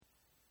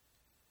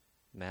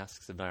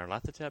Masks of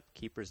Nyarlathotep,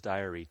 Keeper's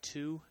Diary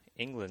 2,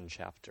 England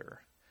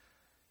chapter.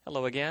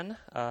 Hello again.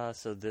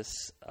 So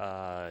this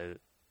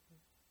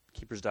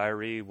Keeper's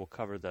Diary will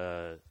cover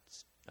the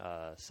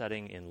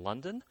setting in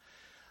London.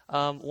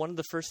 One of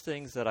the first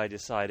things that I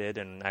decided,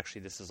 and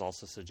actually this is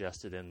also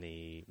suggested in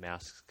the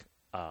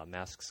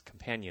Masks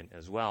Companion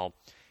as well,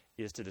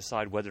 is to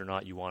decide whether or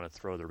not you want to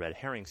throw the red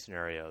herring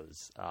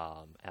scenarios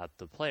at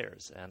the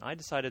players. And I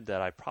decided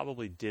that I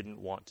probably didn't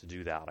want to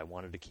do that. I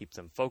wanted to keep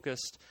them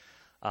focused.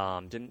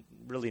 Didn't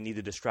really need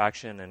the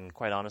distraction, and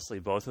quite honestly,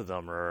 both of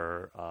them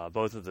are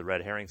both of the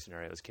red herring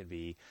scenarios can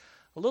be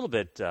a little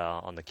bit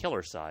on the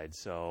killer side.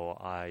 So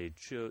I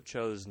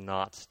chose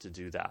not to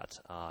do that.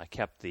 I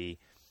kept the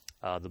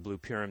Blue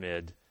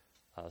Pyramid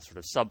sort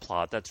of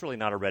subplot. That's really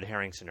not a red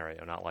herring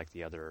scenario, not like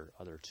the other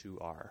two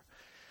are.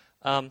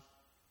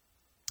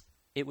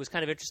 It was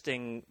kind of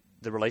interesting,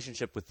 the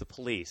relationship with the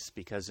police,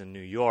 because in New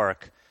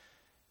York,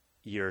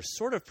 you're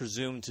sort of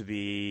presumed to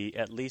be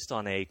at least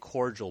on a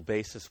cordial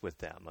basis with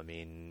them. I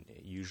mean,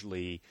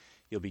 usually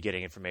you'll be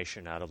getting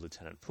information out of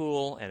Lieutenant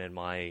Poole, and in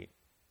my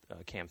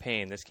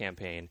campaign, this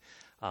campaign,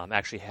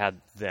 actually had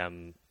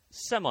them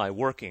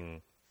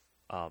semi-working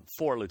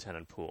for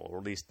Lieutenant Poole,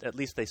 or at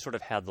least they sort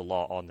of had the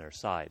law on their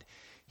side.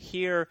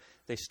 Here,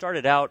 they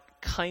started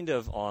out kind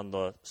of on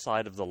the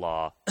side of the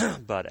law,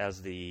 but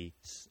as the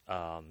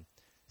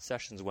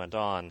sessions went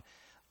on,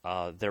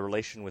 their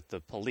relation with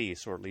the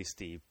police, or at least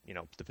the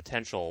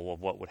potential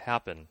of what would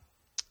happen,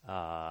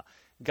 got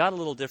a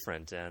little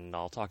different, and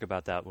I'll talk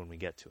about that when we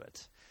get to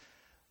it.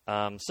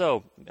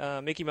 So,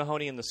 Mickey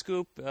Mahoney in the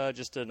Scoop,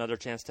 just another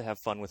chance to have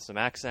fun with some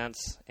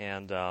accents,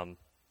 and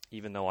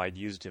even though I'd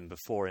used him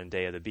before in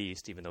Day of the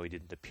Beast, even though he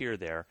didn't appear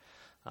there,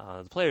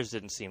 the players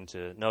didn't seem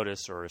to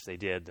notice, or if they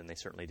did, then they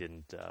certainly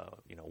didn't,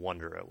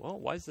 wonder, well,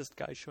 why is this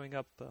guy showing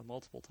up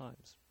multiple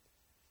times?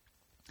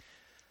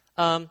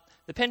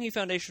 The Penhew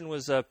Foundation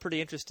was a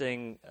pretty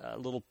interesting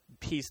little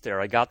piece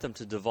there. I got them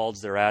to divulge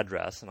their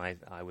address, and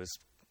I was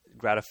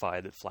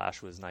gratified that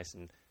Flash was nice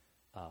and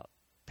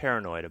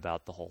paranoid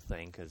about the whole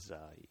thing, because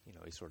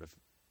he sort of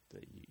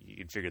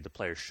you'd figured the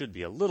players should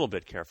be a little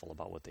bit careful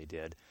about what they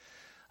did.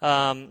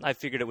 I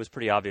figured it was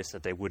pretty obvious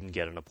that they wouldn't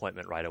get an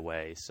appointment right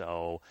away,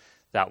 so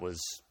that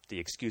was the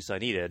excuse I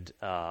needed,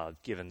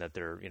 given that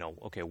they're,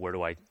 okay, where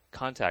do I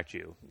contact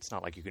you? It's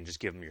not like you can just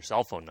give them your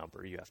cell phone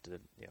number. You have to,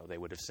 they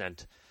would have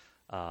sent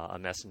a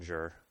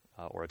messenger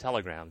or a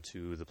telegram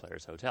to the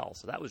player's hotel,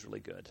 so that was really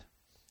good.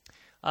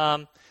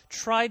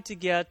 Tried to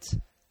get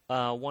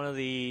one of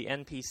the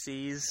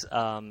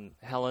NPCs,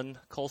 Helen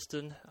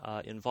Colston,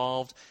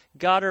 involved.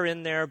 Got her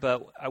in there,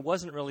 but I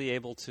wasn't really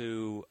able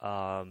to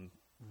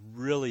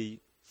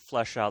really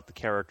flesh out the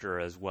character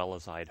as well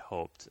as I'd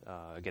hoped,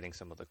 getting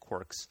some of the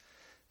quirks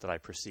that I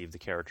perceived the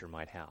character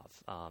might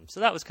have.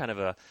 So that was kind of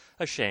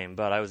a shame,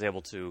 but I was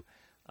able to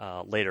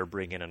later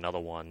bring in another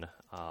one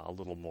a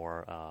little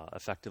more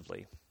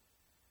effectively.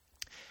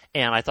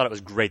 And I thought it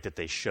was great that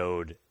they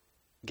showed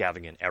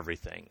Gavigan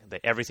everything.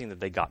 Everything that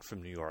they got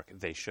from New York,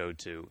 they showed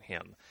to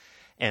him.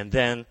 And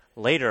then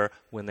later,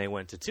 when they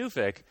went to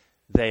Tufik,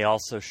 they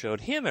also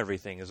showed him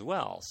everything as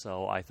well.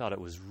 So I thought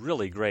it was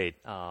really great.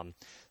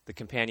 The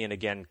companion,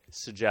 again,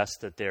 suggests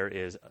that there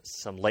is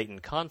some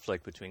latent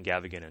conflict between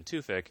Gavigan and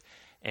Tufik,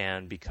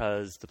 and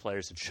because the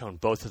players had shown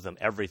both of them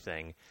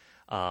everything,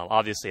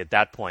 obviously at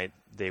that point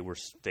they were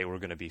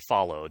going to be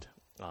followed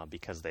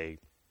because they,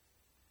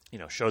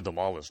 showed them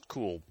all this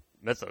cool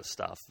mythos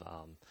stuff.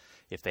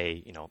 If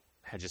they,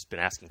 had just been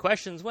asking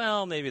questions,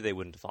 well, maybe they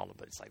wouldn't have followed.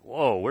 But it's like,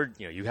 whoa,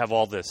 you have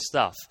all this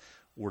stuff.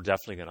 We're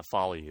definitely going to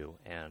follow you,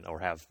 or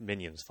have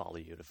minions follow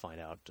you to find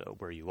out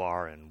where you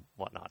are and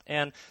whatnot.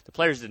 And the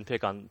players didn't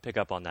pick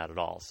up on that at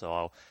all.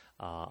 So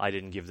I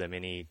didn't give them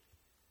any,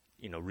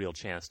 real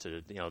chance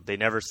to. They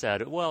never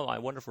said, well, I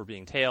wonder if we're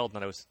being tailed.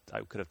 And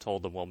I could have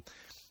told them, well,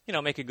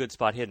 make a good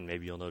spot hidden.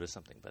 Maybe you'll notice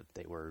something. But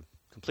they were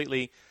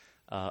completely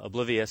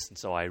oblivious, and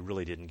so I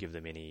really didn't give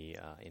them any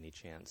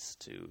chance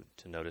to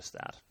notice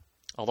that.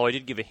 Although I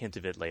did give a hint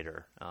of it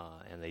later,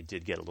 and they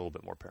did get a little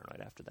bit more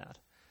paranoid after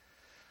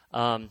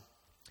that.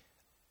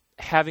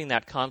 Having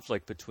that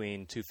conflict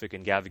between Tufik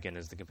and Gavigan,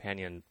 as the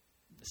companion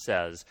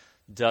says,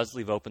 does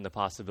leave open the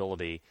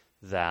possibility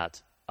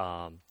that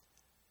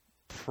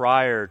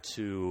prior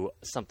to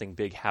something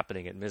big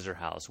happening at Miser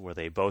House, where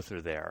they both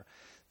are there,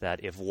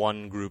 that if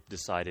one group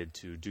decided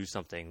to do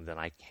something, then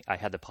I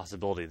had the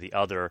possibility of the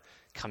other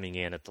coming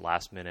in at the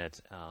last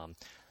minute.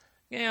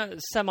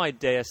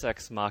 Semi-deus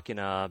ex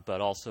machina,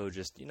 but also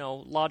just,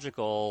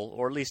 logical,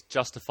 or at least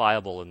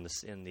justifiable in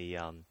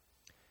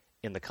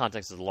the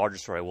context of the larger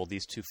story. Well,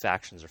 these two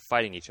factions are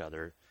fighting each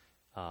other,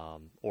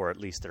 or at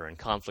least they're in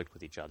conflict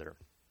with each other.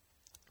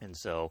 And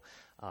so,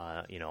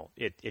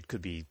 it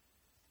could be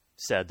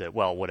said that,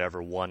 well,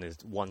 whatever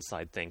one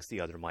side thinks,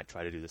 the other might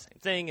try to do the same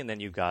thing, and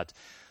then you've got,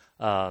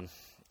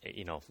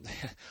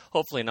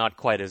 hopefully not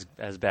quite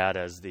as bad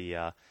as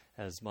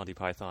as Monty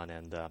Python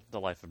and The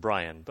Life of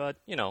Brian, but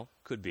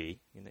could be.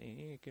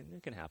 It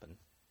can happen.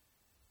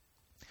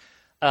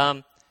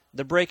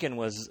 The break-in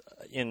was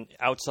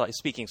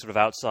speaking sort of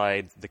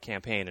outside the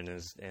campaign and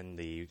in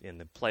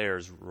the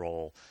player's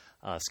role.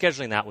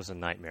 Scheduling that was a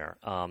nightmare.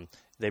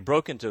 They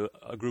broke into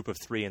a group of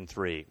 3 and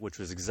 3, which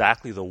was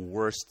exactly the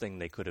worst thing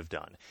they could have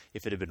done.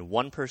 If it had been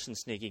one person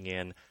sneaking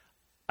in,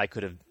 I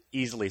could have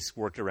easily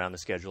worked around the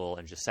schedule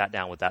and just sat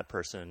down with that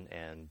person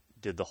and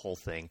did the whole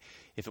thing.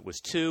 If it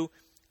was 2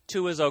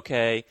 is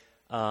okay.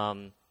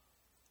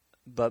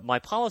 But my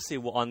policy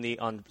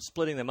on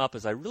splitting them up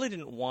is I really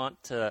didn't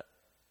want to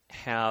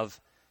have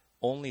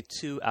only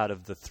 2 out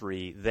of the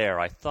 3 there.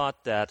 I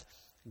thought that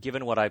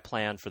given what I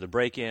planned for the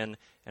break-in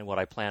and what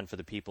I planned for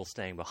the people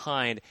staying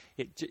behind,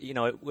 it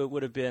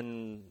would have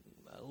been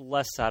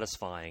less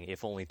satisfying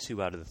if only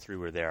 2 out of the 3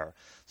 were there.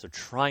 So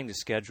trying to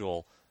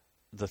schedule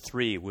the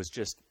 3 was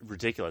just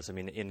ridiculous. I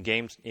mean, in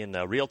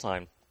real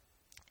time,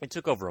 it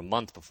took over a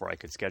month before I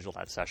could schedule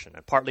that session.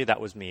 And partly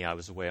that was me. I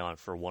was away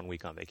for 1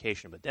 week on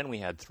vacation. But then we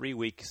had 3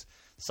 weeks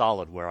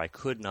solid where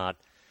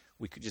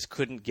just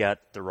couldn't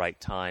get the right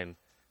time.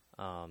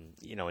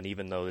 And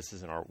even though this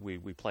is we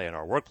play in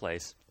our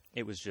workplace,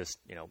 it was just,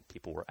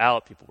 people were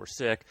out, people were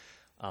sick.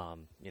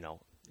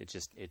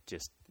 It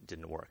just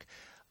didn't work.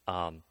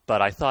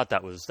 But I thought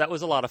that was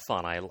a lot of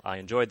fun. I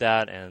enjoyed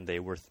that, and they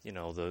were,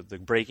 the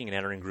breaking and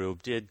entering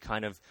group did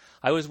kind of.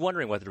 I was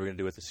wondering what they were going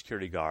to do with the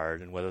security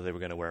guard and whether they were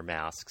going to wear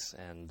masks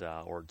and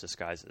or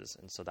disguises,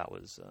 and so that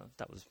was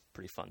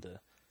pretty fun to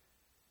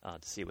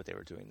see what they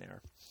were doing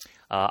there.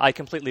 I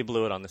completely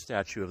blew it on the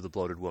statue of the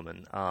bloated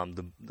woman.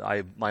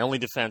 My only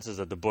defense is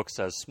that the book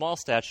says small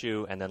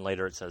statue, and then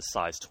later it says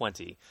size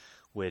 20,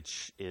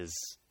 which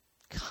is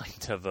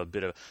kind of a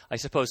bit of, I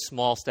suppose,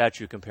 small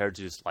statue compared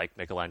to like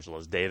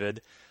Michelangelo's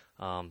David.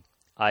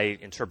 I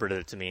interpreted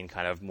it to mean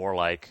kind of more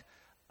like,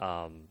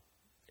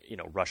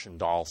 Russian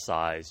doll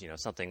size,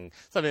 something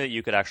that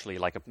you could actually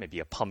maybe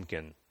a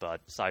pumpkin,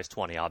 but size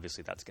 20,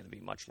 obviously that's going to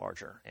be much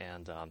larger.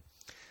 And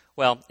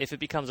if it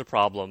becomes a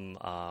problem,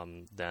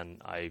 then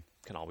I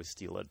can always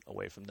steal it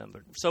away from them.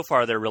 But so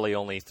far, they're really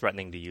only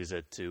threatening to use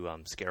it to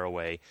scare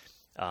away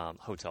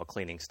hotel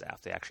cleaning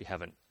staff. They actually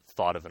haven't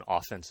thought of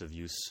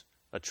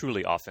a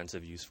truly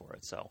offensive use for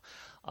it. So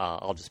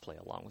I'll just play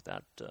along with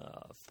that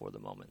for the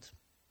moment.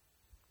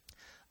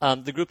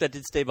 The group that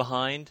did stay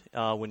behind,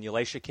 when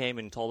Nyarlathotep came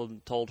and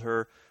told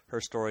her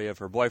story of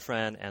her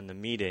boyfriend and the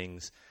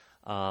meetings,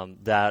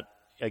 that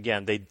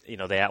again they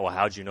asked, well,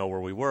 how'd you know where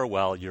we were?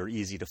 Well, you're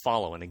easy to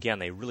follow. And again,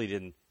 they really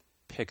didn't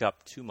pick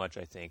up too much,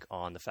 I think,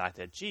 on the fact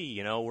that,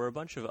 we're a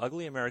bunch of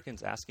ugly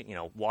Americans asking,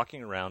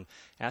 walking around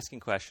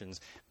asking questions.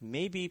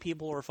 Maybe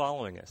people were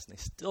following us, and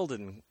they still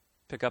didn't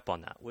pick up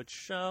on that,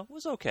 which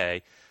was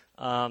okay,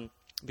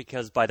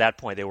 because by that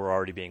point they were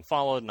already being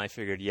followed, and I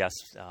figured, yes,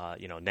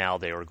 now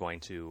they were going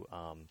to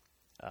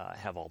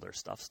have all their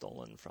stuff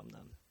stolen from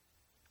them.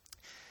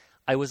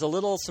 I was a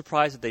little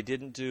surprised that they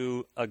didn't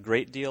do a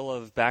great deal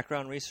of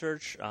background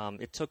research.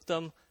 It took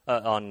them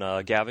on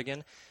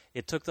Gavigan.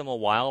 It took them a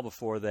while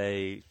before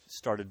they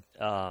started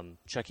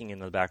checking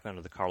into the background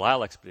of the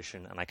Carlisle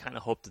expedition, and I kind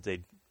of hoped that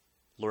they'd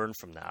learn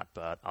from that,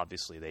 but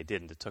obviously they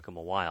didn't. It took them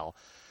a while.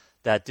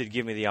 That did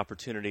give me the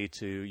opportunity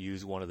to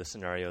use one of the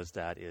scenarios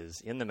that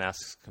is in the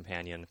Mask's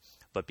Companion,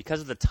 but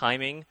because of the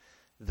timing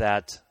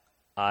that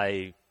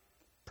I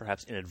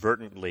perhaps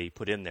inadvertently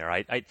put in there,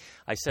 I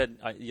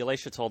said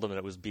Nyarlathotep told them that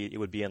it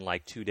would be in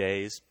like 2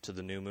 days to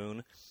the new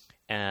moon,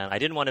 and I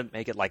didn't want to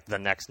make it like the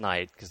next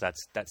night because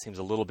that seems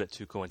a little bit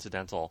too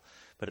coincidental.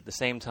 But at the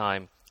same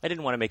time, I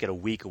didn't want to make it a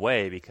week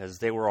away because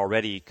they were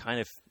already kind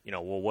of,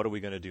 well, what are we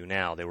going to do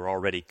now? They were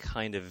already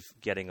kind of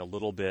getting a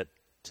little bit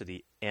to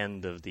the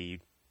end of the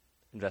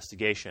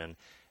investigation,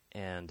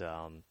 and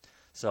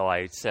so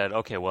I said,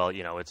 okay, well,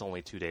 it's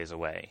only 2 days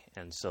away,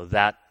 and so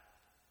that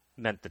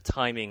meant the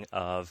timing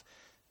of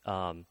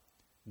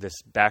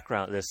this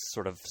background, this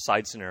sort of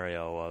side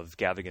scenario of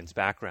Gavigan's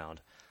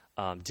background,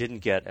 didn't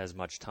get as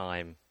much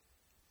time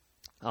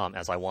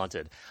as I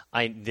wanted.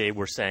 They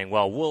were saying,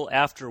 well,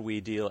 after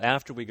we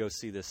go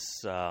see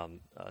this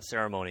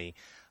ceremony,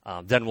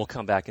 then we'll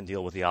come back and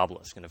deal with the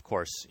obelisk. And of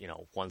course,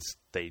 once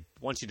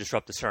you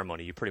disrupt the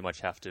ceremony, you pretty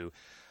much have to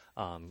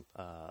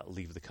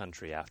leave the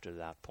country after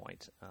that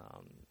point.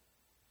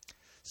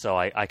 So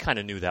I kind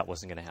of knew that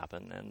wasn't going to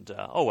happen. And,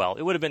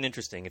 it would have been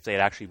interesting if they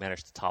had actually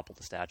managed to topple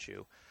the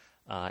statue.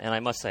 And I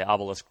must say,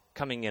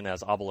 coming in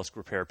as obelisk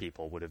repair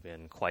people would have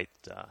been quite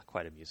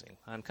amusing.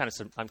 I'm kind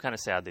of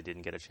sad they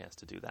didn't get a chance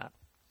to do that.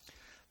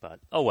 But,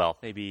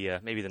 maybe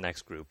the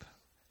next group.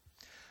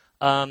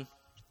 I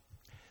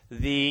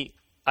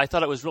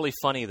thought it was really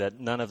funny that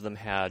none of them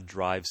had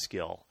drive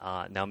skill.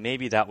 Now,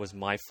 maybe that was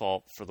my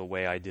fault for the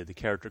way I did the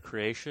character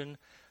creation,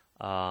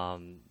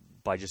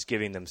 by just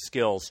giving them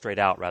skills straight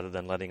out rather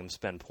than letting them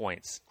spend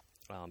points.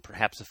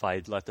 Perhaps if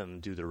I'd let them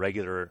do the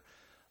regular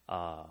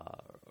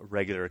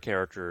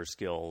character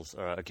skills,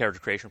 a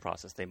character creation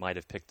process, they might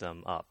have picked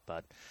them up.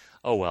 But,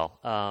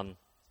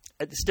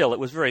 still, it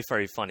was very,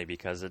 very funny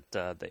because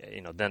now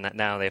they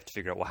have to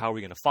figure out, well, how are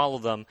we going to follow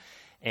them?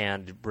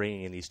 And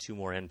bringing in these 2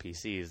 more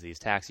NPCs, these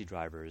taxi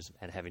drivers,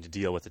 and having to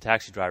deal with the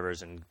taxi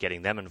drivers and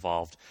getting them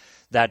involved,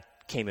 that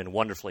came in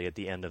wonderfully at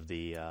the end of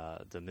the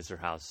Mizr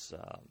House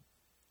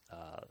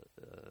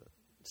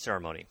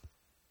ceremony,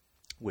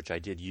 which I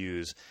did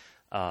use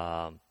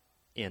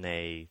in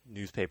a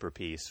newspaper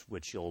piece,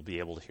 which you'll be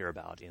able to hear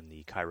about in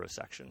the Cairo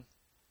section.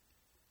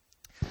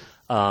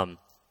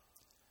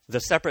 The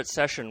separate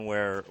session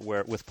where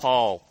with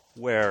Paul,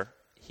 where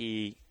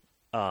he,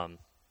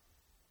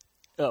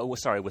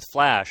 with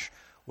Flash,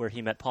 where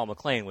he met Paul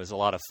McLean, was a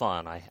lot of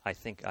fun. I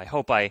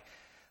hope I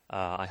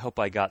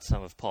got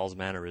some of Paul's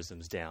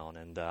mannerisms down,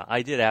 and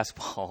I did ask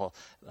Paul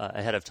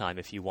ahead of time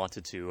if he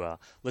wanted to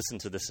listen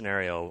to the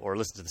scenario or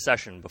listen to the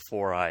session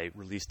before I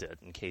released it,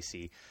 in case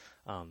he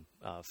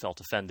felt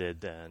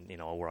offended, and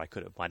where I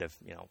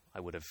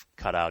would have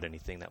cut out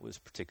anything that was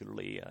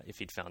particularly if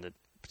he'd found it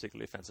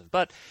particularly offensive.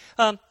 But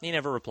he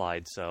never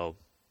replied, so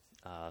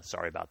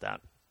sorry about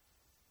that.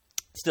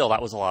 Still,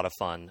 that was a lot of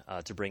fun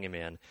to bring him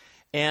in,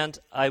 and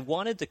I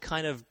wanted to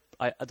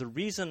the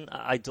reason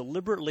I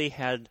deliberately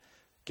had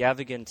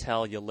Gavigan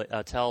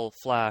tell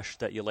Flash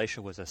that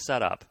Elisha was a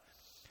setup,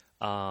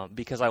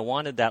 because I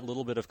wanted that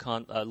little bit of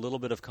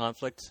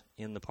conflict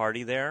in the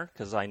party there,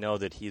 because I know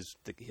that his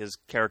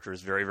character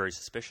is very, very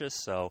suspicious.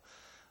 So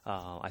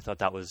I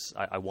thought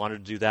I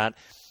wanted to do that,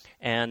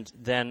 and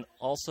then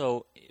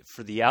also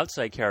for the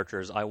outside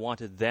characters, I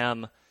wanted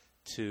them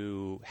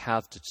to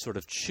have to sort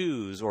of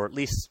choose, or at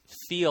least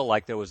feel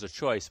like there was a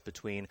choice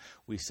between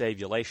we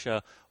save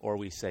Elisha or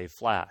we save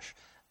Flash.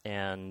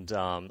 And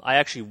I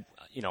actually,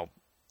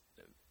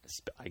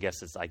 I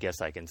guess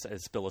I can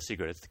spill a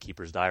secret. It's the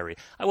Keeper's Diary.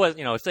 I was,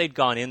 if they'd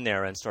gone in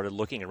there and started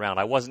looking around,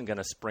 I wasn't going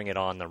to spring it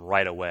on them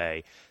right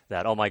away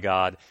that, oh my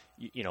God,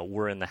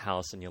 we're in the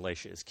house and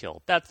Elisha is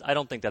killed. I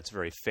don't think that's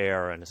very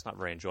fair, and it's not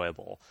very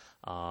enjoyable.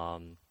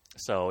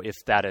 So if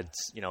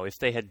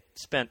they had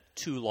spent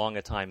too long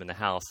a time in the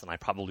house, then I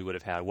probably would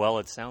have had, well,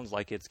 it sounds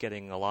like it's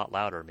getting a lot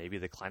louder. Maybe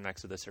the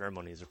climax of the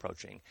ceremony is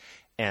approaching,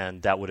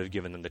 and that would have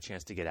given them the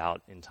chance to get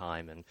out in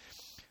time and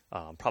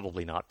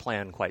probably not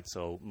plan quite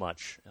so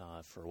much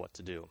for what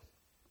to do.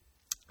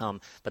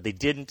 But they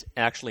didn't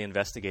actually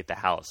investigate the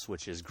house,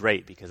 which is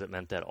great, because it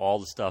meant that all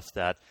the stuff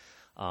that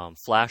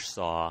Flash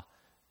saw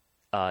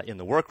in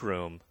the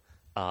workroom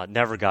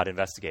never got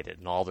investigated,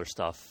 and all their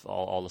stuff,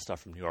 all the stuff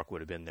from New York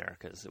would have been there,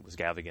 because it was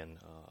Gavigan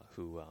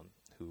who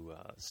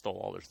stole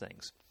all their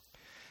things.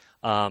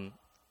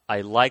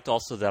 I liked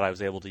also that I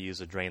was able to use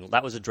a drain.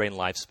 That was a drain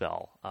life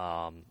spell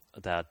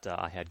that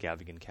I had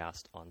Gavigan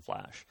cast on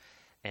Flash.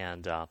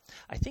 And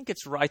I think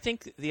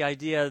the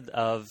idea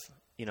of,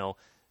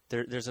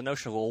 there's a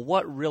notion of, well,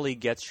 what really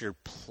gets your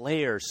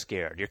player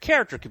scared? Your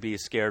character could be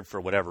scared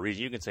for whatever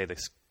reason. You can say,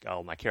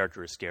 my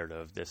character is scared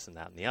of this and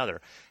that and the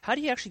other. How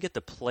do you actually get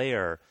the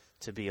player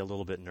to be a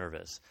little bit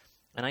nervous?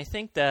 And I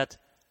think that,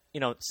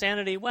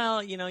 sanity,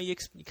 well,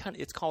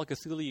 it's Call of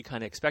Cthulhu. You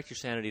kind of expect your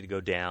sanity to go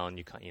down.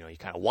 You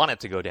kind of want it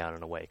to go down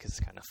in a way, because it's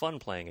kind of fun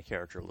playing a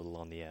character a little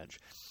on the edge.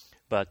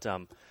 But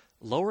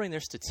lowering their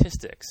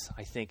statistics,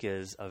 I think,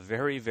 is a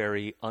very,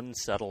 very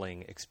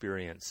unsettling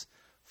experience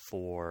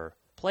for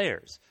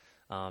players,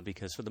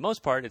 because for the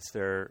most part, it's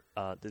their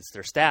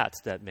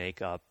stats that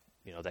make up,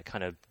 that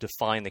kind of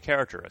define the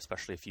character.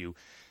 Especially if you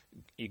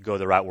go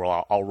the route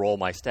where I'll roll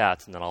my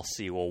stats and then I'll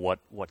see, well,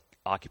 what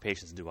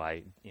occupations do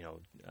I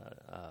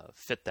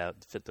fit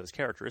those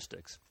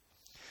characteristics.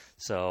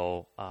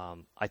 So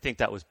I think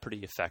that was pretty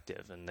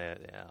effective, and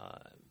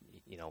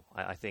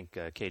I think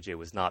KJ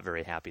was not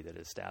very happy that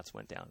his stats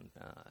went down,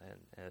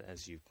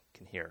 as you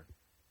can hear.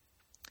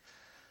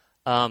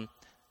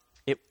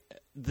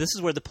 This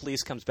is where the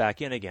police comes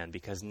back in again,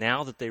 because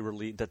now that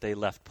they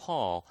left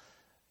Paul,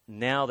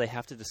 now they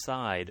have to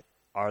decide: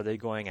 are they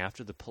going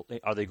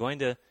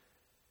to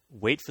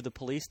wait for the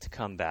police to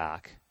come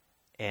back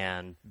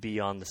and be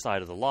on the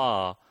side of the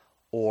law,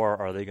 or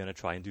are they going to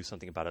try and do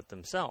something about it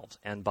themselves?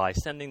 And by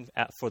sending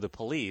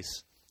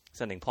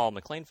Paul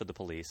McLean for the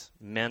police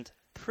meant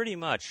pretty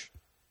much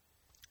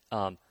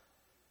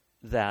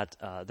that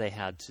they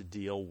had to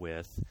deal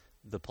with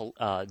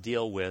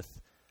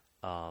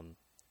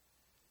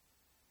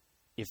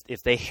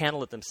if they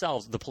handle it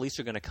themselves, the police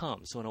are going to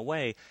come. So in a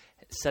way,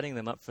 setting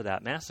them up for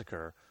that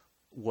massacre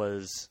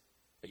was,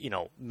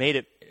 made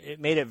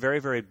it very,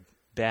 very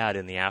bad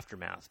in the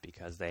aftermath,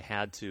 because they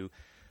had to.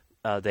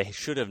 They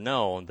should have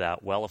known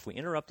that, well, if we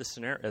interrupt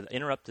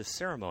the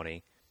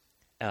ceremony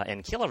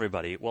and kill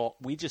everybody, well,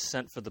 we just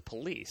sent for the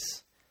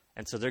police.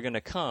 And so they're going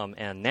to come,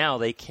 and now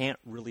they can't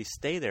really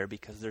stay there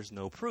because there's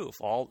no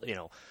proof.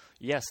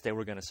 Yes, they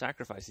were going to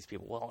sacrifice these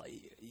people. Well,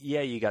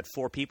 yeah, you got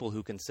 4 people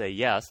who can say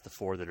yes, the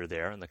 4 that are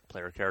there, and the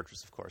player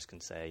characters, of course, can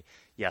say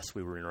yes,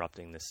 we were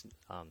interrupting this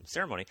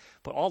ceremony.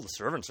 But all the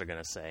servants are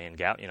going to say, and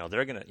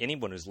they're going to.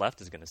 Anyone who's left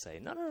is going to say,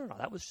 no,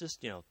 that was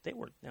just, they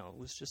were,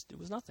 it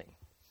was nothing.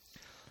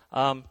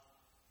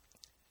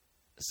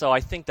 So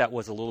I think that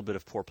was a little bit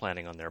of poor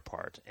planning on their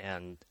part,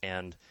 and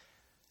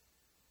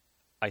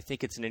I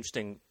think it's an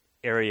interesting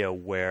area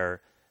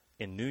where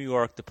in New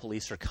York the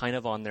police are kind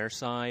of on their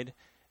side,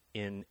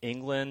 In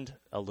England,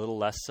 a little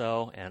less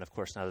so, and of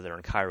course now that they're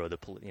in Cairo,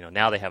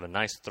 now they have a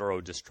nice,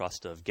 thorough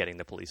distrust of getting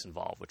the police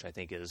involved, which I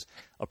think is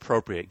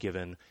appropriate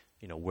given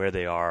where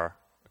they are,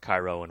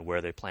 Cairo, and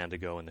where they plan to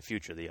go in the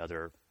future, the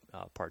other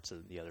parts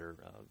of the other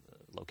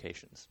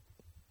locations.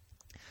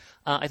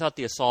 I thought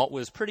the assault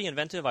was pretty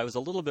inventive. I was a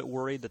little bit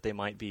worried that they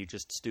might be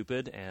just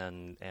stupid,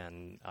 and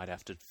I'd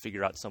have to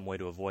figure out some way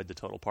to avoid the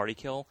total party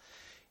kill.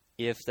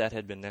 If that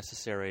had been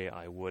necessary,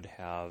 I would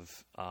have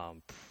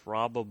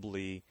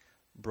probably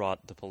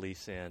brought the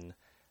police in,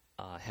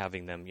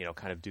 having them,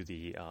 kind of do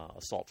the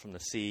assault from the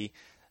sea.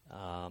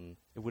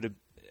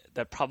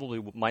 That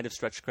probably might have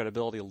stretched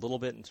credibility a little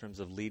bit in terms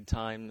of lead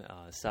time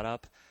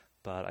setup,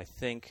 but I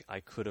think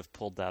I could have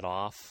pulled that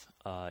off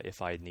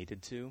if I had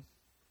needed to.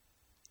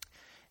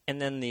 And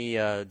then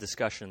the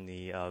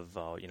discussion of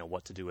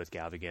what to do with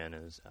Gavigan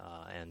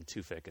and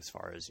Tufik as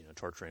far as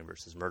torturing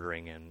versus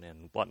murdering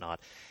and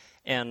whatnot.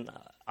 And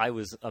I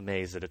was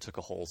amazed that it took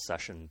a whole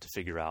session to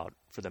figure out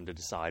for them to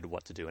decide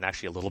what to do, and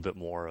actually a little bit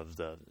more of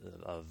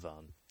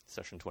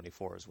session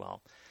 24 as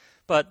well.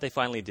 But they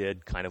finally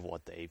did kind of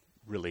what they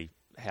really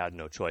had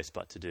no choice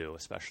but to do,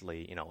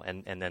 especially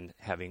and then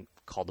having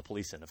called the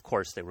police in. Of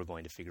course, they were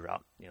going to figure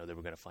out they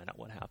were going to find out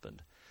what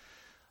happened.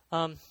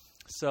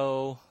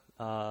 So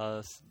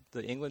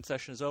the England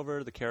session is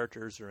over. The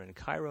characters are in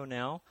Cairo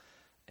now,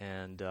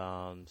 and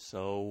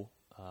I'll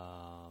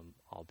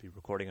be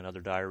recording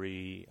another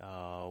diary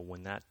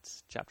when that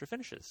chapter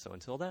finishes. So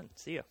until then,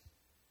 see ya.